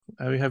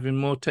Are we having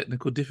more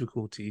technical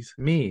difficulties?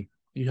 Me.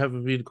 You have a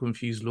really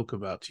confused look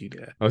about you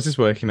there. I was just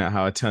working out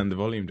how I turned the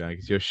volume down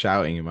because you're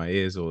shouting in my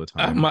ears all the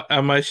time.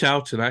 Am I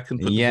shouting? I can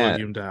put the Yeah.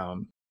 volume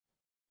down.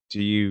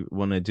 Do you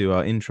want to do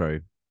our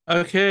intro?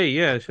 Okay,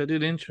 yeah, should I do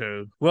the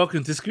intro?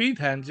 Welcome to Screen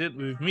Tangent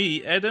with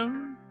me,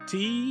 Adam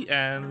T,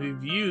 and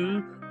with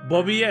you,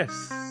 Bobby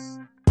S.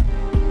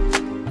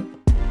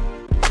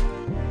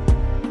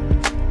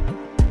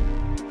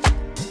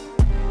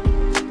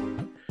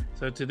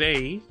 So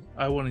today,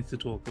 I wanted to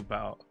talk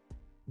about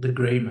The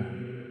Grey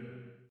Man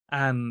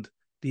and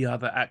the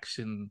other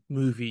action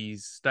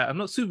movies that are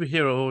not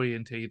superhero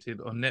orientated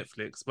on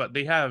Netflix, but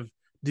they have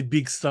the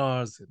big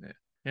stars in it,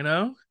 you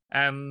know?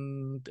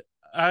 And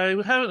I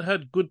haven't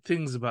heard good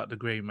things about The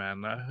Grey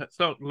Man. I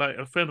felt like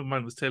a friend of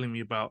mine was telling me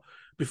about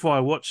before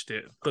I watched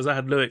it, because I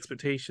had low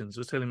expectations,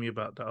 was telling me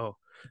about that, oh,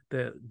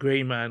 the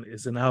Grey Man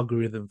is an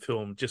algorithm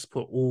film. Just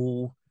put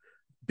all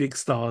big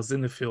stars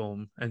in the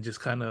film and just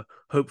kind of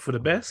hope for the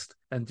best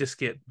and just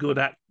get good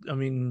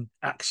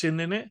action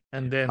in it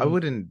and then I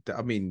wouldn't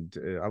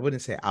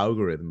say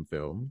algorithm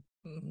film.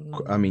 I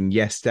mm, mean,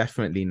 yes,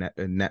 definitely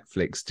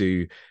Netflix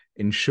do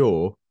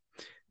ensure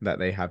that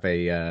they have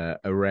a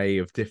array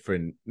of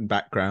different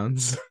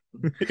backgrounds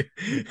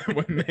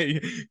when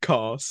they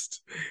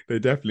cast. They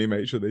definitely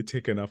make sure they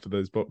tick enough of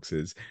those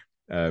boxes.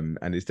 And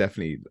it's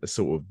definitely a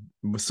sort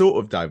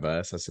of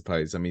diverse, I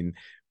suppose. I mean,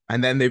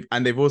 and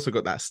they've also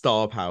got that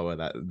star power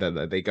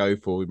that they go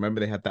for. Remember,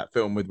 they had that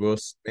film with Will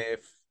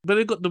Smith. but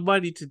they got the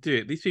money to do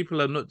it. These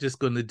people are not just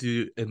going to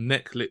do a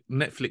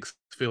Netflix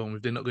film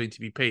if they're not going to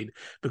be paid,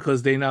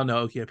 because they now know,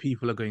 okay,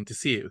 people are going to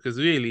see it, because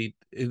really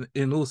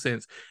in all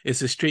sense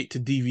it's a straight to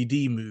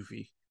DVD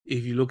movie.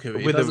 If you look at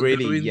it, it With a doesn't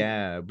really, go in.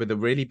 yeah, with a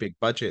really big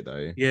budget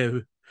though. Yeah,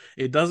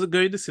 it doesn't go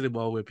in the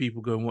cinema where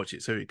people go and watch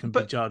it so it can be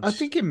But I judged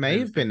think it and may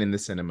have everything. been in the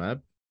cinema.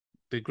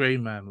 The Grey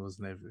Man was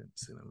never in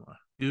cinema.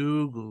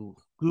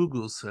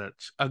 Google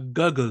search, a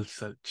Google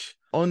search.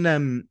 On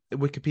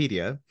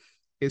Wikipedia,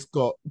 it's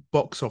got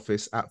box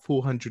office at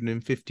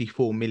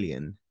 454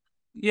 million.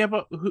 Yeah,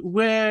 but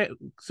where?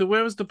 So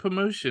where was the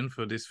promotion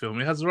for this film?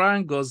 It has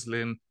Ryan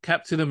Gosling,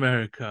 Captain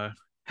America,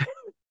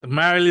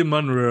 Marilyn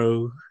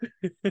Monroe.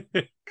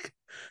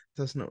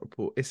 Does not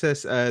report. It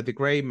says The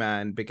Grey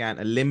Man began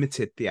a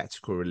limited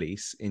theatrical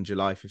release in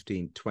July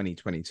 15,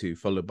 2022,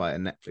 followed by a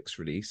Netflix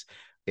release.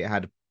 It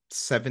had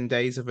 7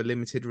 days of a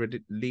limited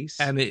release.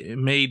 And it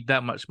made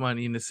that much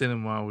money in the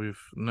cinema with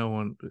no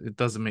one. It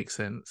doesn't make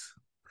sense.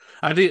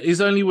 I did. It's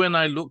only when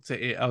I looked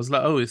at it, I was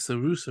like, "Oh, it's the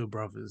Russo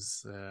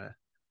brothers."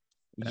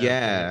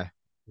 Yeah.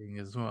 Directing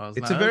as well. I was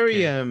It's like, a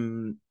very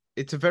 "Okay."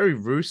 it's a very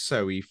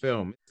Russo-y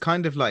film. It's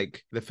kind of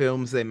like the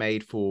films they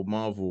made for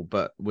Marvel,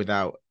 but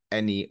without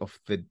any of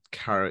the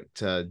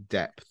character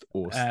depth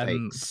or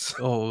And stakes.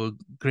 oh,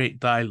 great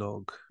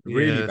dialogue.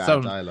 Really Yeah,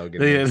 bad dialogue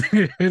in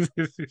yeah.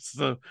 this.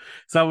 So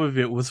some of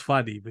it was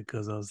funny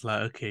because I was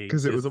like, okay,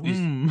 Because it was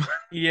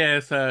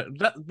yeah. So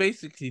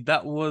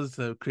that was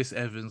Chris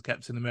Evans,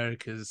 Captain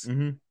America's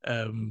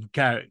Mhm.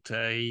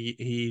 character.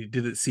 He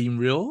didn't seem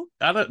real.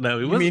 I don't know.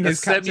 It You was mean a his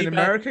semi Captain bad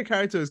America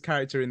character or his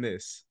character in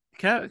this?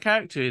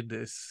 character in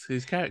this.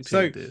 His character So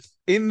in this.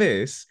 in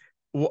this,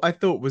 what I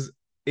thought was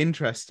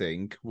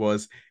interesting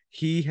was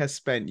he has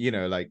spent,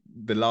 like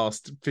the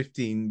last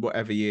 15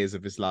 whatever years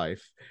of his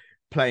life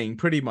playing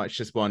pretty much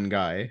just one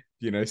guy,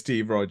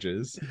 Steve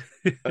Rogers,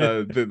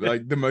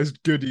 the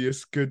most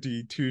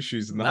goody two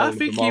shoes in the I whole of the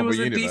think he Marvel was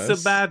a decent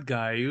universe. bad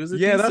guy. He was a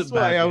Yeah, that's decent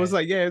why bad I was guy.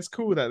 like, yeah, it's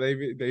cool that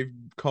they've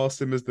cast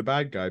him as the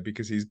bad guy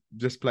because he's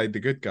just played the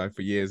good guy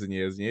for years and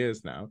years and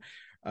years now.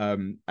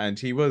 And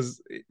he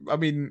was, I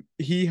mean,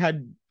 he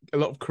had a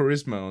lot of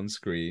charisma on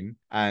screen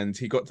and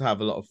he got to have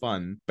a lot of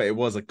fun, but it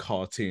was a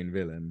cartoon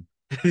villain.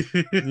 You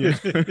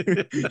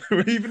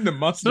know, even the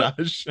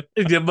mustache.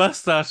 The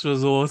mustache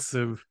was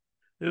awesome.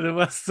 The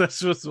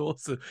mustache was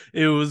awesome.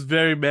 It was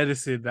very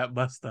menacing, that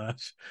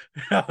mustache.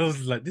 I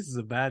was like, this is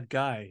a bad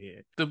guy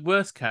here. The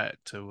worst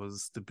character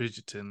was the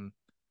Bridgerton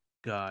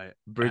guy.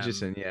 And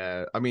Bridgerton,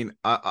 yeah. I mean,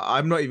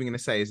 I'm not even going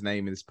to say his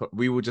name in this.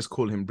 We will just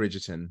call him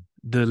Bridgerton.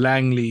 the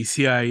Langley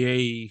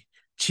CIA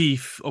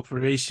chief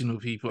operational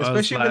people. I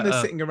was Especially when like,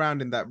 they're sitting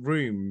around in that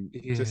room,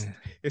 just yeah,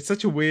 it's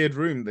such a weird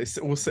room. They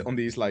all sit on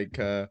these like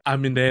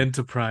I'm in the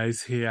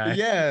Enterprise here.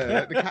 yeah,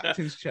 like the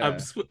captain's chair.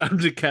 I'm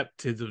the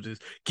captain of this.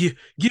 Give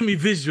me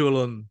visual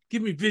on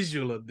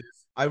this.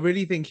 I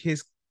really think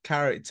his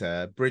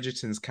character,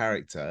 Bridgerton's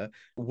character,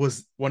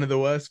 was one of the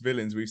worst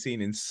villains we've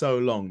seen in so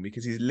long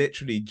because he's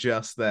literally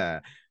just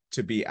there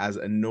to be as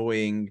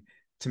annoying,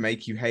 to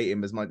make you hate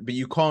him as much, but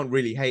you can't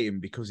really hate him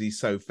because he's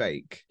so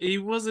fake. He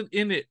wasn't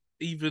in it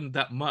even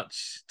that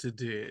much to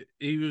do it.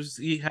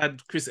 He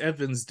had Chris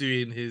Evans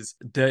doing his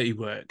dirty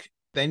work.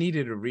 They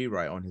needed a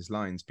rewrite on his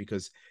lines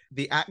because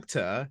the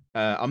actor,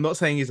 I'm not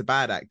saying he's a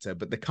bad actor,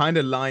 but the kind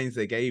of lines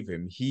they gave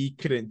him, he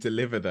couldn't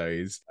deliver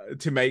those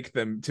to make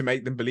them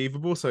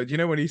believable. So do you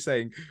know when he's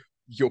saying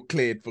you're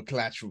cleared for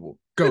collateral,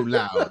 go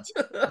loud?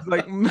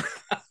 Like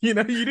you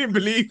didn't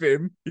believe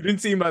him. He didn't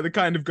seem like the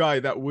kind of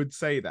guy that would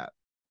say that.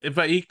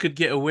 but he could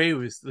get away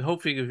with the whole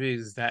thing of it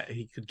is that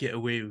he could get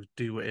away with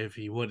do whatever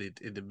he wanted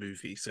in the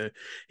movie. So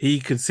he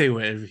could say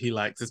whatever he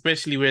likes,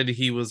 especially when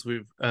he was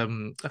with I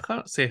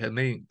can't say her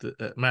name,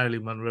 the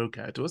Marilyn Monroe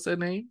character. What's her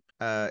name?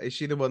 Is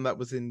she the one that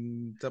was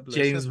in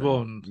James 007?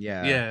 Bond.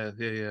 Yeah.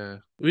 Yeah.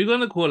 We're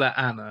gonna call her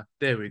Anna.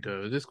 There we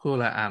go. Just call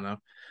her Anna.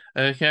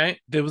 Okay.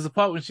 There was a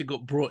part when she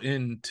got brought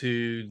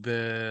into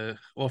the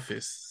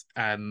office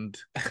and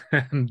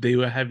and they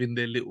were having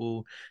their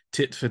little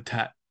tit for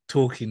tat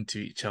talking to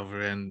each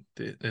other and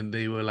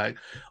they were like,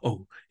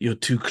 "Oh, you're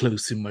too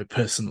close in my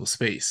personal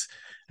space."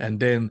 And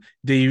then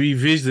they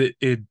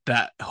revisited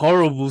that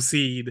horrible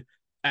scene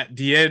at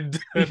the end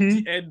at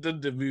the end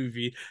of the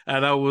movie,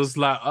 and I was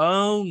like,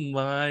 "Oh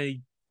my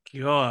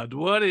God,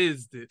 what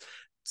is this?"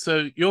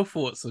 So your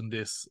thoughts on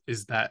this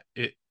is that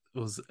it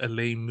was a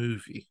lame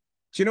movie?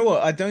 Do you know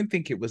what? I don't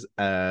think it was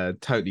a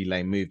totally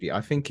lame movie. I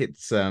think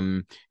it's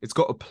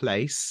got a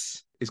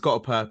place. It's got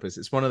a purpose.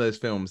 It's one of those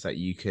films that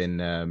you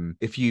can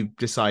if you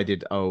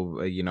decided, oh,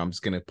 I'm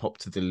just gonna pop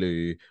to the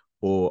loo,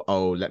 or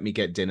oh, let me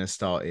get dinner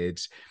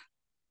started.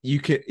 You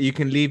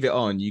can leave it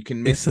on. You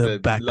can miss It's a the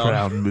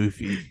background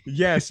movie.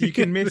 Yes, you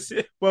can miss.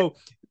 Well,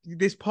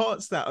 there's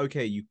parts that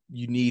okay, you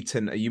need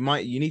to know. You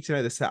need to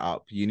know the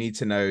setup. You need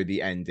to know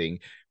the ending.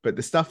 But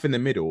the stuff in the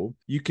middle,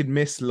 you could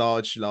miss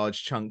large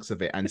chunks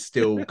of it and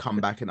still come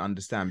back and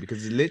understand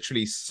because there's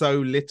literally so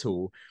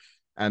little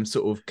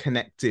sort of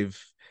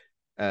connective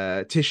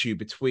tissue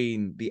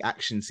between the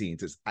action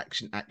scenes. It's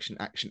action.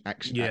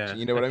 Yeah,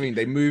 You know what I mean?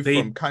 They move from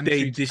they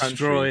country to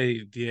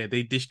country. destroyed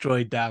they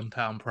destroyed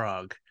downtown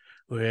Prague,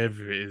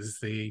 wherever it is.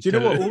 Do you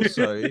know what?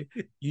 Also,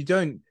 you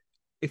don't.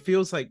 It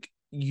feels like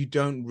you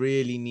don't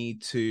really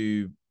need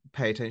to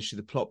pay attention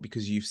to the plot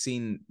because you've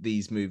seen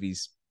these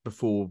movies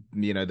before.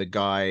 You know, the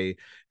guy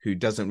who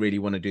doesn't really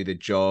want to do the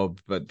job,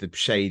 but the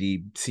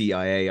shady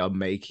CIA are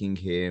making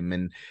him,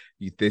 and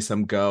there's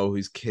some girl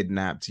who's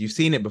kidnapped. You've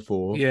seen it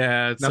before.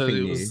 Yeah, so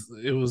Nothing new.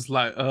 it was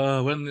like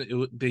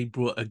when they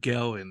brought a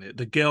girl in it.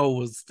 The girl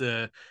was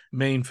the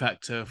main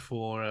factor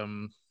for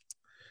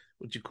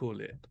what do you call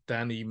it?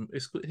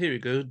 Here we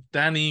go.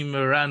 Danny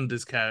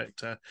Miranda's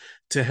character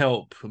to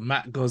help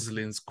Matt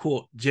Gosling's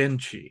court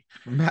gentry.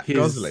 Matt His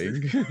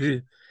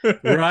Gosling.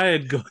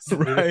 Ryan Gosling.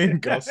 Ryan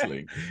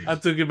Gosling. I'm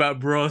talking about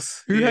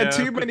Bros. Who had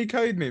too many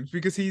code names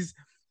because he's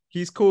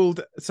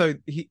called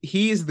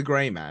he is the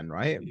Grey Man,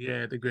 right?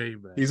 Yeah, the Grey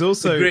Man. He's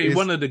also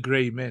one of the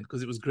Grey Men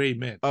because it was Grey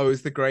Men. Oh,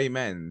 it's the Grey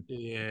Men.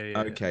 Yeah.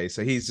 Okay,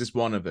 so he's just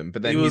one of them.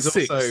 But then he's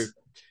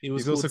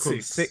also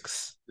called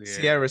Six. Yeah.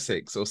 Sierra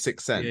Six or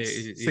Sixth Sense.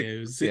 It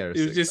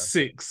was just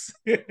Six.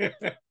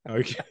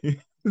 Okay.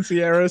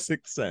 Sierra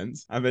Sixth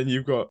Sense, and then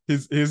you've got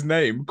his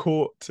name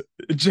Court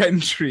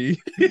Gentry,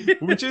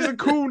 which is a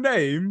cool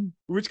name,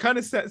 which kind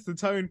of sets the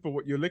tone for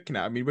what you're looking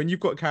at. I mean, when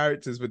you've got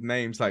characters with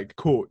names like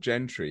Court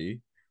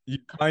Gentry, you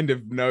kind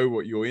of know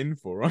what you're in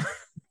for.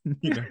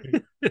 You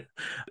know,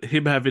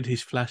 him having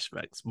his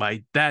flashbacks.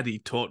 My daddy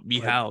taught me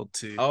how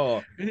to.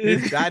 Oh,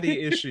 his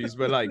daddy issues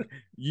were like,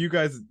 you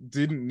guys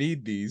didn't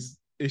need these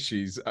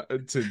issues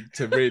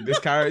to read. This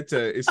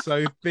character is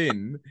so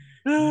thin.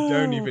 You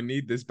don't even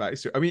need this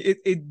backstory. I mean,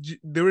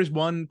 there is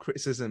one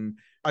criticism.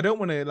 I don't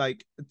want to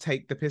like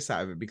take the piss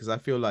out of it because I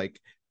feel like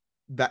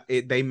that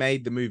they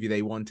made the movie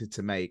they wanted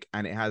to make,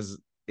 and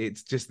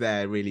it's just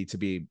there really to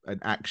be an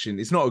action.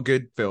 It's not a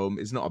good film.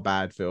 It's not a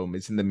bad film.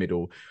 It's in the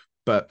middle.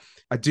 But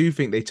I do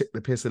think they took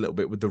the piss a little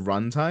bit with the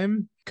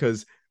runtime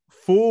because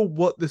for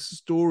what the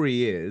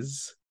story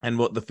is and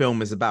what the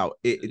film is about,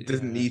 it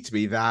doesn't need to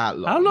be that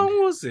long. How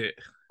long was it?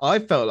 I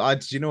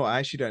you know what? I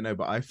actually don't know,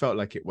 but I felt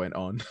like it went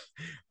on.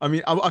 I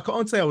mean, I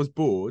can't say I was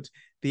bored.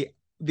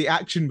 The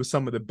action was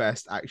some of the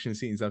best action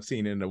scenes I've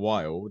seen in a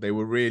while. They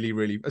were really,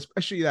 really,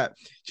 especially that.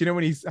 Do you know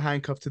when he's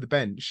handcuffed to the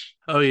bench?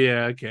 Oh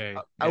yeah, okay.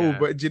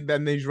 But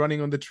then he's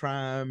running on the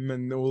tram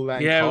and all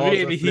that. Yeah,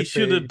 really, he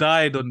should have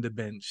died on the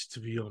bench. To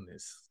be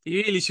honest,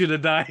 he really should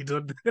have died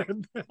on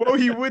the. Well,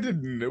 he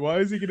wouldn't. Why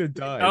is he gonna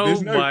die?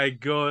 Oh my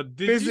God!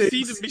 Did you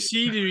see the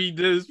machinery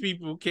those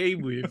people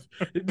came with?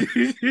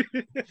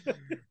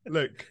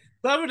 Look.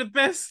 Some of the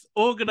best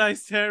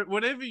organized terror,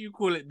 whatever you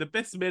call it, the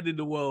best men in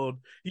the world.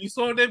 You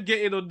saw them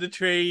getting on the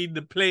train,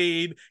 the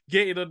plane,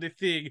 getting on the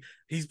thing.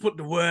 He's put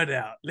the word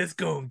out. Let's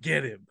go and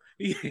get him.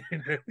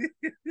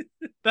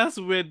 That's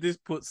where this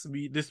puts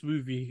me. This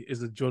movie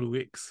is a John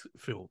Wick's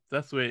film.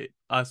 That's where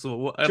I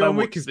saw. John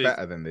Wick is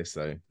better than this,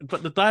 though.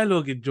 But the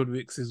dialogue in John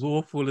Wick's is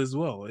awful as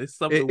well. It's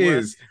some of the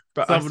worst.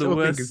 But I still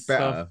think it's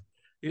better.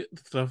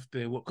 Stuff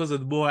there because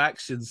of more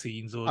action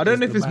scenes. Or I don't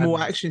know if it's more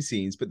action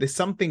scenes, but there's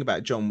something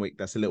about John Wick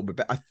that's a little bit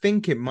better. I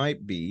think it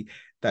might be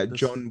that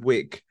John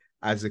Wick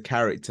as a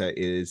character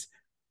is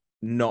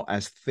not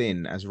as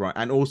thin as Ryan,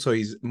 and also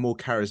he's more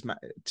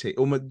charismatic.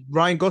 Almost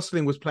Ryan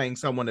Gosling was playing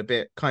someone a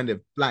bit kind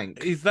of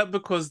blank. Is that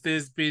because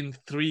there's been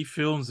 3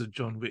 films of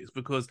John Wick's?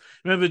 Because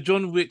remember,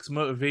 John Wick's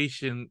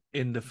motivation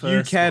in the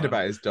first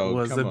about his dog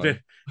was a bit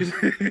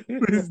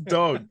his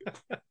dog.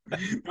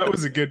 That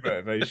was a good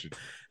motivation.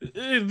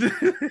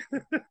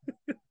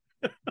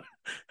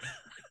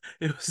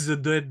 It was a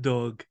dead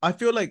dog. I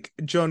feel like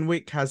John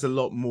Wick has a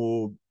lot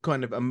more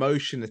kind of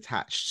emotion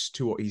attached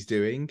to what he's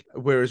doing,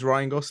 whereas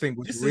Ryan Gosling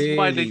was This is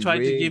why they really, tried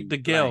to give really the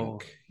girl.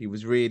 blank. He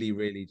was really,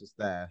 really just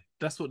there.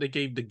 That's what they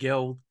gave the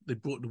girl. They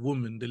brought the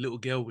woman, the little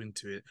girl,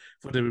 into it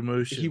for their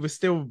emotion. He was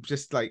still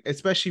just like,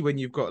 especially when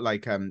you've got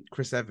like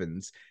Chris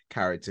Evans'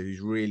 character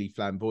who's really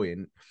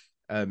flamboyant.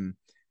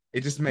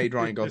 It just made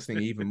Ryan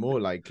Gosling even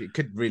more like it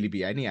could really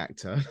be any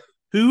actor.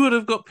 Who would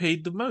have got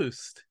paid the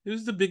most?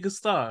 Who's the biggest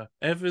star,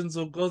 Evans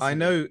or Gosling? I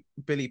know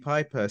Billie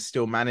Piper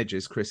still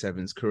manages Chris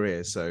Evans'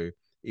 career, so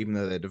even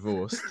though they're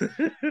divorced,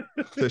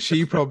 so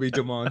she probably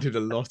demanded a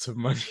lot of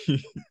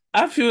money.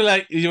 I feel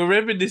like you're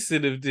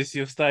reminiscent of this.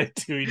 You've started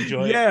to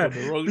enjoy it for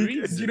the wrong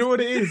reason. Do you know what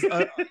it is?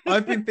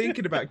 I've been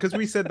thinking about, because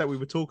we said that we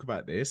would talk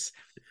about this.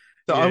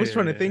 So I was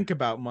trying to think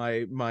about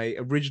my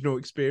original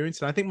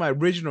experience, and I think my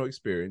original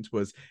experience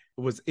was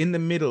in the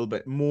middle,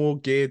 but more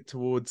geared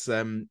towards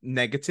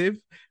negative.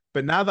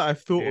 But now that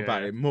I've thought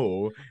about it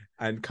more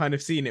and kind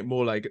of seen it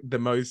more like the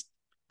most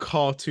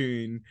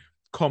cartoon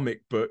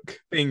comic book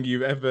thing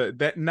you've ever,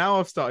 that now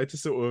I've started to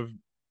sort of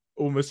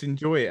almost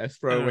enjoy it as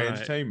throwaway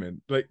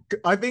entertainment. Like,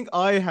 I think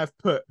I have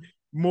put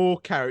more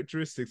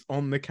characteristics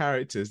on the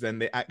characters than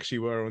they actually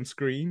were on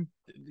screen.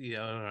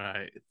 Yeah, all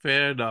right.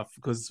 Fair enough.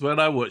 Because when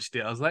I watched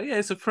it, I was like, yeah,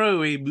 it's a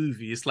throwaway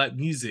movie. It's like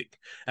music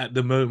at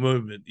the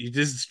moment. You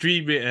just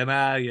stream it and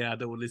I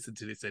don't want to listen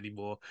to this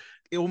anymore.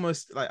 It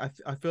almost like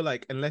I feel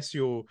like unless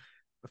you're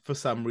for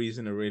some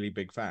reason a really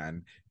big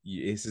fan,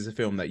 this is a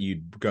film that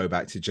you'd go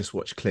back to just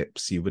watch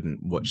clips. You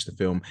wouldn't watch the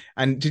film.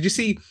 And do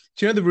you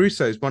know the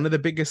Russos? One of the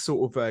biggest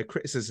sort of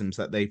criticisms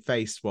that they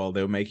faced while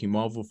they were making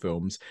Marvel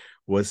films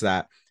was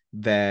that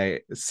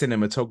their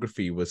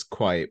cinematography was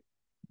quite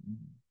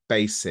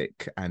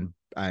basic and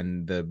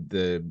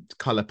the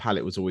color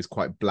palette was always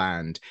quite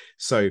bland.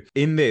 So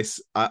in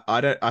this,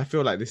 I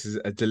feel like this is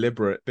a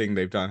deliberate thing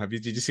they've done.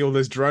 Did you see all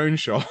those drone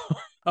shots?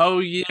 Oh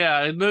yeah,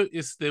 I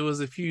noticed there was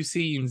a few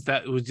scenes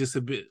that was just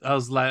a bit. I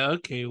was like,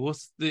 okay,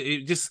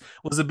 it just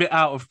was a bit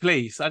out of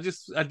place. I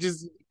just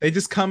they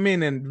just come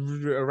in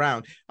and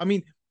around. I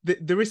mean,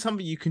 there is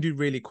something you can do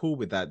really cool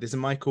with that. There's a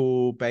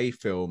Michael Bay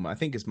film. I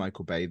think it's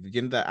Michael Bay.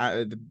 You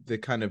know, the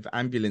kind of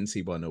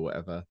ambulance-y one or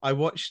whatever. I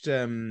watched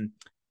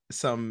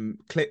some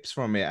clips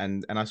from it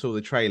and I saw the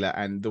trailer,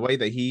 and the way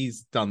that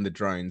he's done the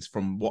drones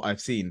from what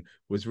I've seen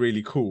was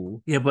really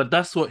cool. Yeah, but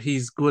that's what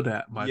he's good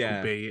at,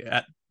 Michael Bay,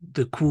 at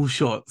the cool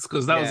shots,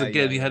 because that was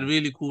again he had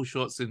really cool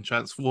shots in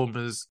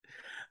Transformers.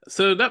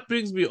 So that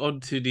brings me on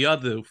to the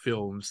other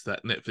films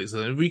that Netflix,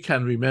 and we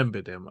can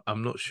remember them,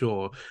 I'm not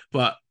sure,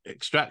 but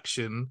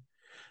Extraction,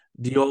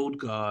 The Old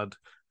Guard,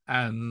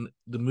 and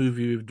the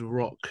movie with The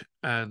Rock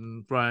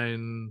and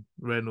Ryan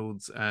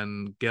Reynolds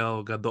and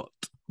Gal Gadot.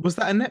 Was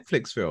that a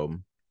Netflix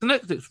film?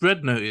 Netflix,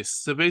 Red Notice.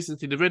 So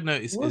basically, the Red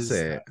Notice was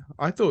it?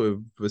 I thought it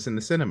was in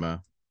the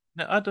cinema.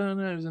 No, I don't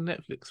know. It was a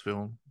Netflix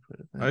film.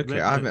 Okay,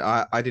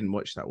 I didn't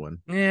watch that one.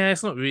 Yeah,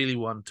 it's not really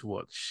one to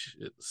watch.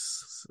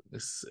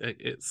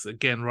 It's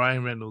again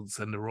Ryan Reynolds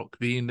and The Rock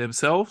being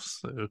themselves,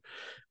 so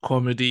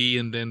comedy,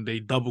 and then they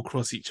double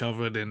cross each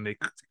other, then they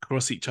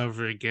cross each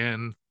other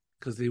again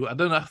because I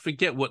don't know, I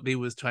forget what they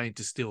was trying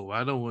to steal.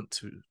 I don't want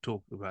to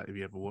talk about it if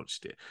you ever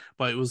watched it,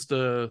 but it was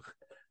the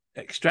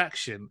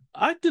Extraction.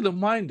 I didn't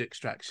mind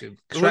Extraction.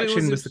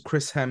 Extraction was the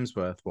Chris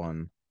Hemsworth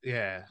one.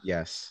 Yeah.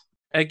 Yes.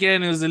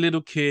 Again, it was a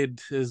little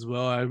kid as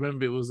well. I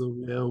remember it was a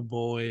little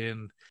boy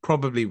and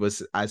probably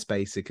was as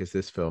basic as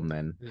this film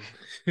then.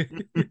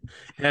 It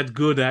had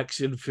good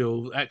action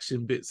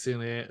bits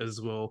in it as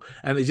well.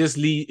 And it just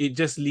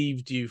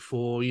leaved you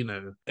for,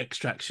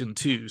 Extraction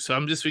 2. So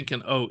I'm just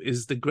thinking,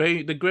 is the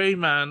Grey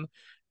Man,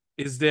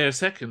 is there a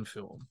second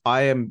film?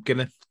 I am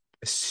gonna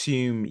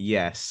assume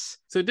yes.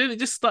 So then it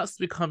just starts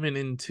becoming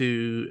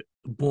into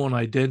Bourne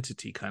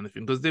Identity kind of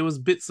thing, because there was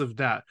bits of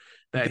that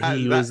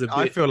was a bit.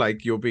 I feel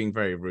like you're being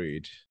very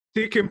rude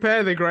to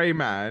compare the Grey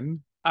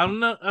Man. I'm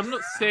not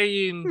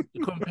saying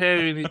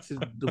comparing it to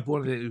the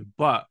Bourne Identity,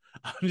 but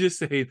I'm just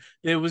saying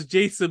there was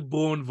Jason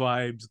Bourne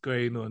vibes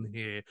going on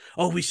here.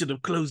 Oh, we should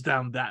have closed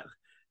down that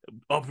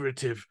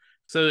operative.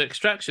 So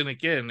Extraction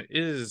again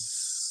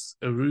is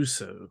a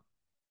Russo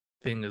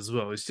thing as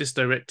well. It's just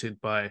directed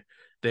by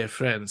their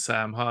friend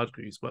Sam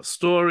Hargreaves, but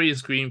story and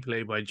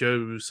screenplay by Joe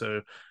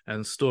Russo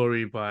and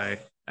story by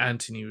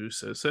Anthony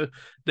Russo. So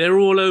they're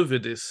all over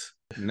this.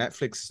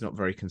 Netflix is not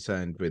very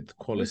concerned with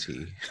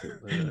quality.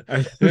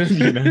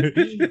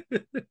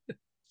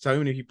 So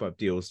many people have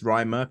deals.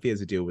 Ryan Murphy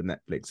has a deal with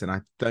Netflix, and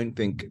I don't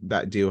think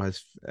that deal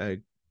has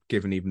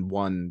given even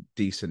one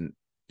decent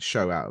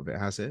show out of it,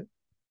 has it?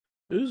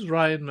 Who's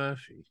Ryan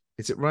Murphy?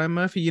 Is it Ryan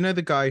Murphy? You know,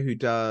 the guy who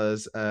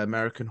does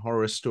American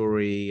Horror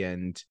Story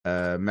and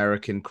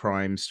American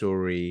Crime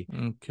Story.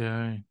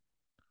 Okay.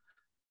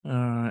 All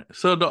right.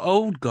 So The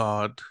Old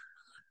Guard,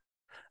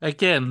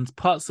 again,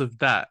 parts of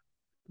that,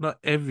 not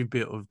every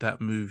bit of that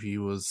movie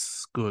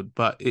was good,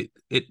 but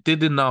it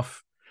did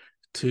enough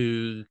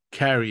to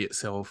carry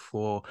itself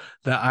for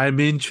that I'm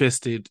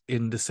interested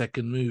in the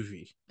second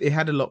movie. It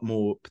had a lot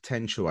more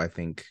potential, I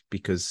think,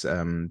 because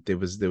there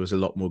was a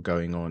lot more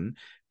going on.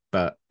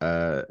 But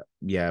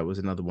yeah, it was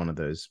another one of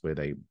those where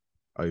they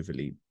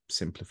overly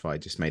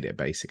simplified, just made it a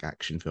basic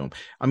action film.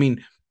 I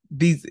mean,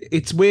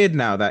 it's weird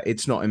now that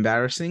it's not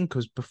embarrassing,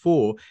 because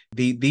before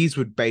these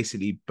would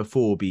basically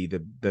before be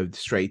the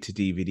straight to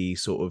DVD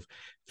sort of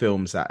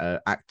films that an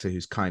actor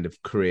whose kind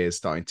of career is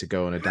starting to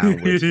go on a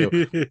downwards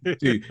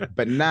do.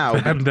 But now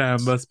Van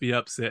Damme must be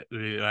upset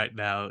with me right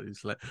now.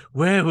 It's like,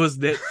 where was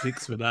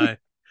Netflix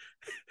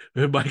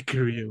when my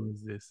career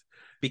was this?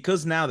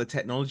 Because now the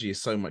technology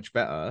is so much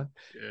better,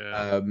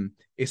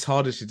 it's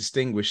harder to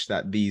distinguish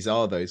that these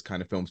are those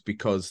kind of films,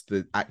 because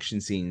the action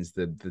scenes,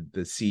 the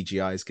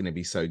CGI is going to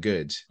be so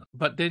good.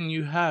 But then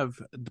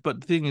the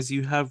thing is,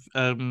 you have,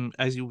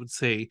 as you would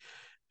say,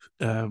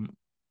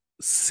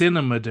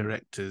 cinema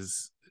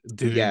directors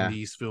doing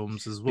these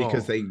films as well.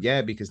 Because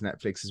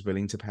Netflix is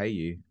willing to pay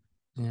you.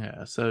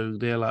 Yeah, so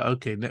they're like,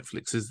 okay,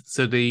 Netflix is,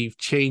 so they've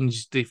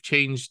changed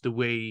the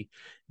way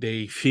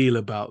they feel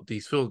about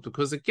these films,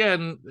 because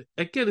again,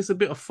 it's a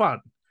bit of fun.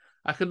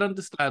 I can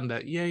understand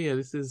that. Yeah,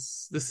 this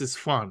is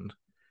fun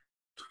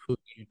for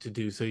you to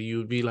do. So you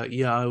would be like,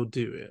 yeah, I'll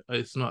do it.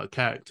 It's not a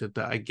character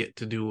that I get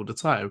to do all the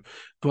time.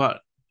 But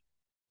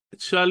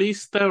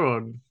Charlize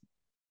Theron,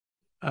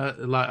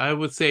 like I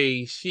would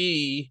say,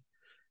 she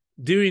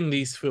doing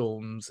these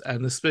films,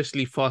 and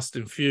especially Fast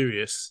and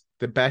Furious.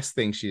 The best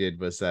thing she did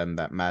was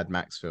that Mad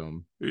Max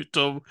film.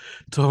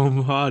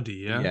 Tom Hardy,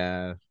 yeah?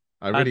 Yeah.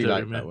 I really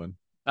like that one.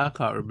 I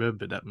can't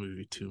remember that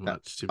movie too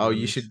much.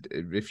 You should,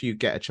 if you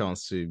get a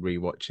chance to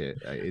rewatch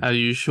it. Are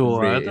you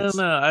sure? I don't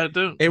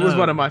know. It was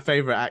one of my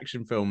favorite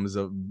action films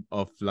of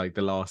like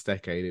the last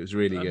decade. It was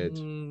really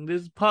good.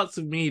 There's parts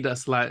of me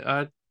that's like,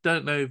 I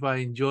don't know if I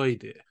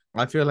enjoyed it.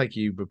 I feel like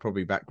you were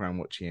probably background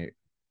watching it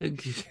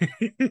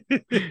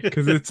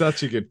because it's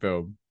such a good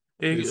film.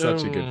 It's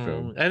such a good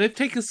film, and it's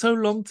taken so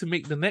long to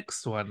make the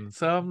next one.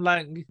 So I'm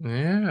like,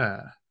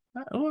 yeah.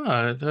 Well,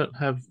 I don't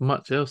have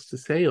much else to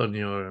say on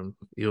your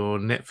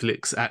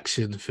Netflix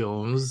action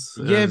films.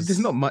 Yeah, there's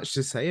not much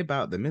to say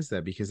about them, is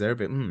there? Because they're a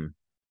bit.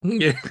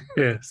 Yeah,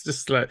 it's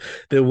just like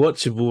they're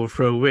watchable or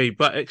throw away.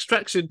 But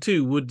Extraction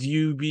 2, would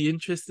you be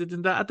interested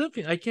in that? I don't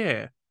think I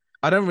care.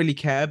 I don't really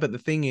care, but the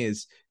thing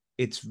is,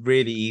 it's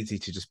really easy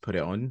to just put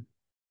it on.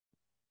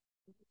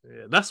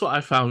 Yeah, that's what I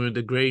found with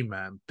The Gray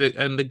Man.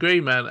 The Gray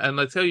Man, and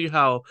I tell you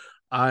how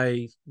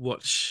I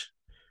watch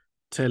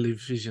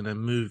television and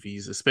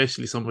movies,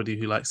 especially somebody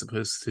who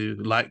supposed to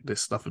like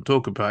this stuff and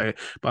talk about it,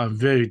 but I'm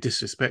very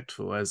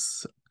disrespectful,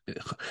 as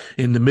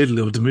in the middle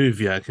of the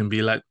movie I can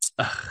be like,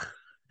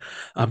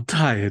 I'm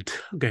tired,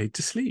 I'm going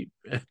to sleep,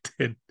 and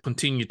then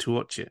continue to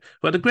watch it.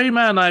 But The Gray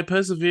Man, I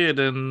persevered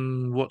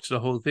and watched the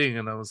whole thing,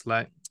 and I was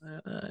like,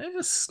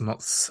 it's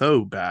not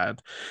so bad.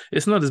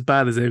 It's not as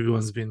bad as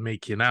everyone's been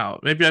making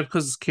out. Maybe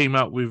because it came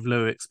out with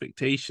low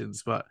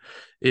expectations, but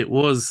it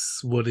was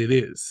what it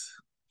is.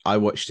 I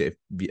watched it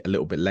a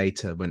little bit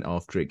later,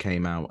 after it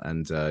came out,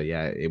 and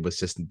it was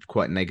just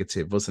quite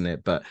negative, wasn't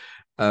it? But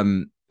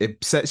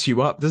it sets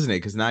you up, doesn't it?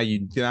 Because now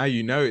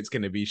you know it's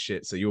going to be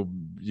shit, so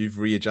you've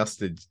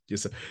readjusted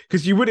yourself,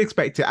 because you would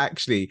expect it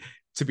actually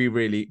to be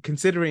really,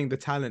 considering the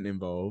talent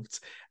involved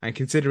and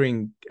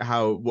considering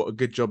what a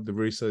good job the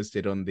Russos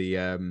did on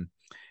the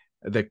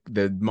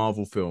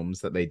Marvel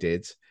films that they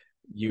did.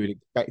 You would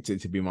expect it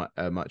to be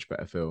a much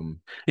better film.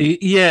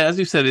 Yeah, as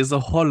you said, it's a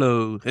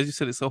hollow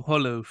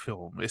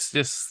film. It's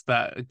just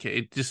that, okay,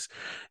 it just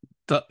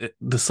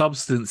the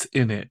substance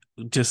in it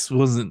just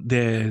wasn't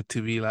there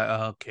to be like,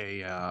 okay,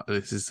 yeah,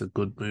 this is a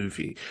good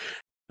movie.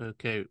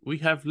 Okay, we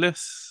have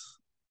less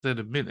than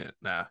a minute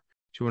now.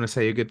 Do you want to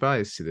say your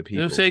goodbyes to the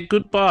people? Say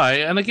goodbye,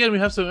 and again, we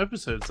have some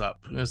episodes up,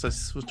 as I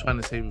was trying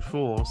to say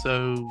before.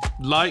 So,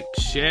 like,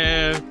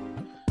 share,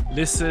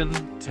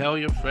 listen, tell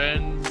your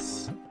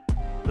friends,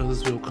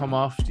 because we'll come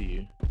after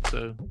you.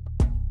 So